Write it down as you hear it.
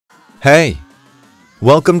Hey!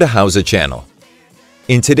 Welcome to Howza Channel.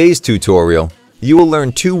 In today's tutorial, you will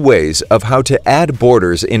learn two ways of how to add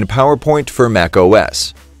borders in PowerPoint for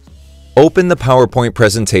macOS. Open the PowerPoint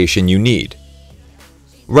presentation you need.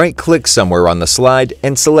 Right-click somewhere on the slide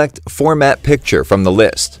and select Format Picture from the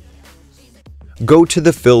list. Go to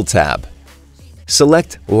the Fill tab.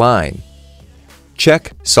 Select Line.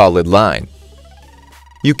 Check Solid Line.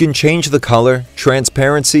 You can change the color,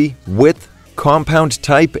 transparency, width, compound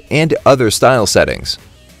type, and other style settings.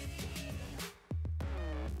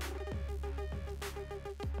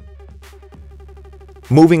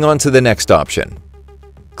 Moving on to the next option.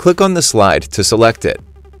 Click on the slide to select it.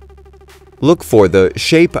 Look for the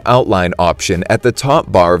Shape Outline option at the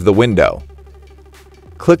top bar of the window.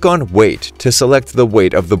 Click on Weight to select the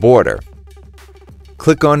weight of the border.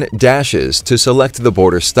 Click on Dashes to select the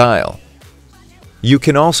border style. You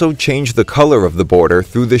can also change the color of the border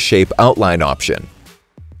through the Shape Outline option.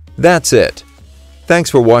 That's it.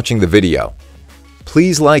 Thanks for watching the video.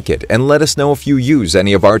 Please like it and let us know if you use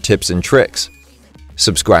any of our tips and tricks.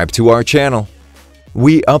 Subscribe to our channel.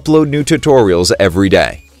 We upload new tutorials every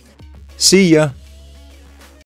day. See ya!